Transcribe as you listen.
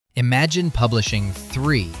Imagine publishing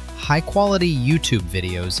 3 high-quality YouTube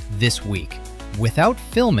videos this week without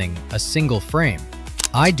filming a single frame.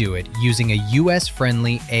 I do it using a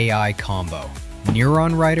US-friendly AI combo,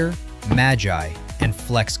 Neuron Writer, Magi, and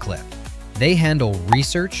FlexClip. They handle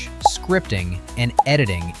research, scripting, and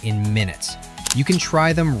editing in minutes. You can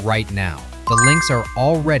try them right now. The links are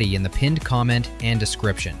already in the pinned comment and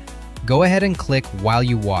description. Go ahead and click while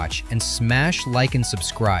you watch and smash like and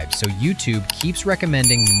subscribe so YouTube keeps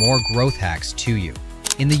recommending more growth hacks to you.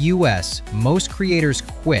 In the US, most creators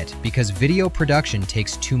quit because video production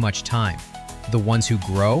takes too much time. The ones who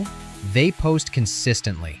grow, they post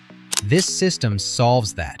consistently. This system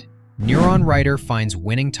solves that. Neuron Writer finds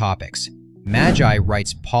winning topics, Magi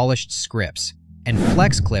writes polished scripts, and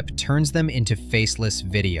FlexClip turns them into faceless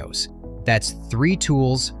videos. That's 3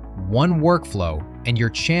 tools, 1 workflow, and your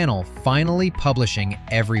channel finally publishing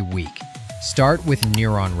every week. Start with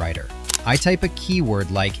Neuron Writer. I type a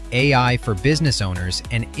keyword like AI for business owners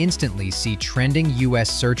and instantly see trending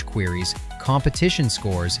US search queries, competition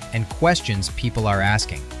scores, and questions people are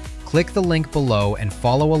asking. Click the link below and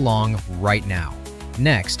follow along right now.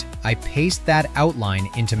 Next, I paste that outline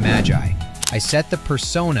into Magi. I set the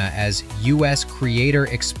persona as US Creator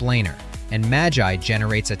Explainer, and Magi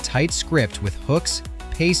generates a tight script with hooks,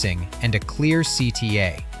 pacing, and a clear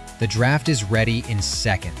CTA. The draft is ready in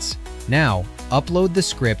seconds. Now, upload the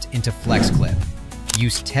script into FlexClip.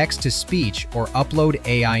 Use text-to-speech or upload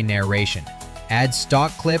AI narration. Add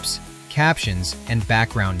stock clips, captions, and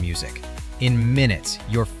background music. In minutes,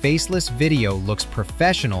 your faceless video looks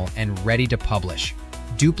professional and ready to publish.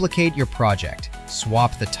 Duplicate your project,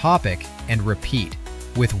 swap the topic, and repeat.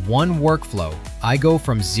 With 1 workflow, I go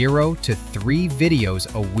from 0 to 3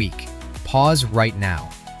 videos a week. Pause right now.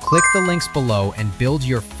 Click the links below and build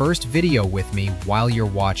your first video with me while you're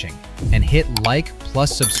watching. And hit like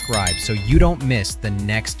plus subscribe so you don't miss the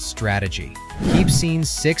next strategy. Keep scenes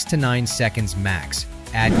 6 to 9 seconds max.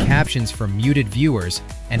 Add captions for muted viewers,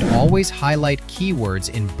 and always highlight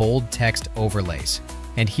keywords in bold text overlays.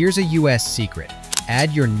 And here's a US secret.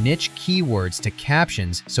 Add your niche keywords to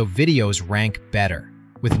captions so videos rank better.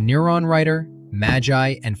 With Neuron Writer,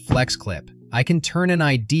 Magi, and FlexClip, I can turn an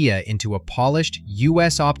idea into a polished,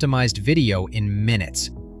 US-optimized video in minutes.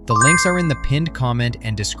 The links are in the pinned comment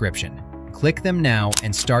and description. Click them now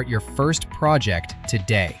and start your first project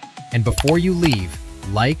today. And before you leave,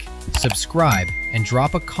 like, subscribe, and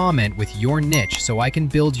drop a comment with your niche so I can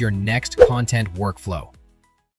build your next content workflow.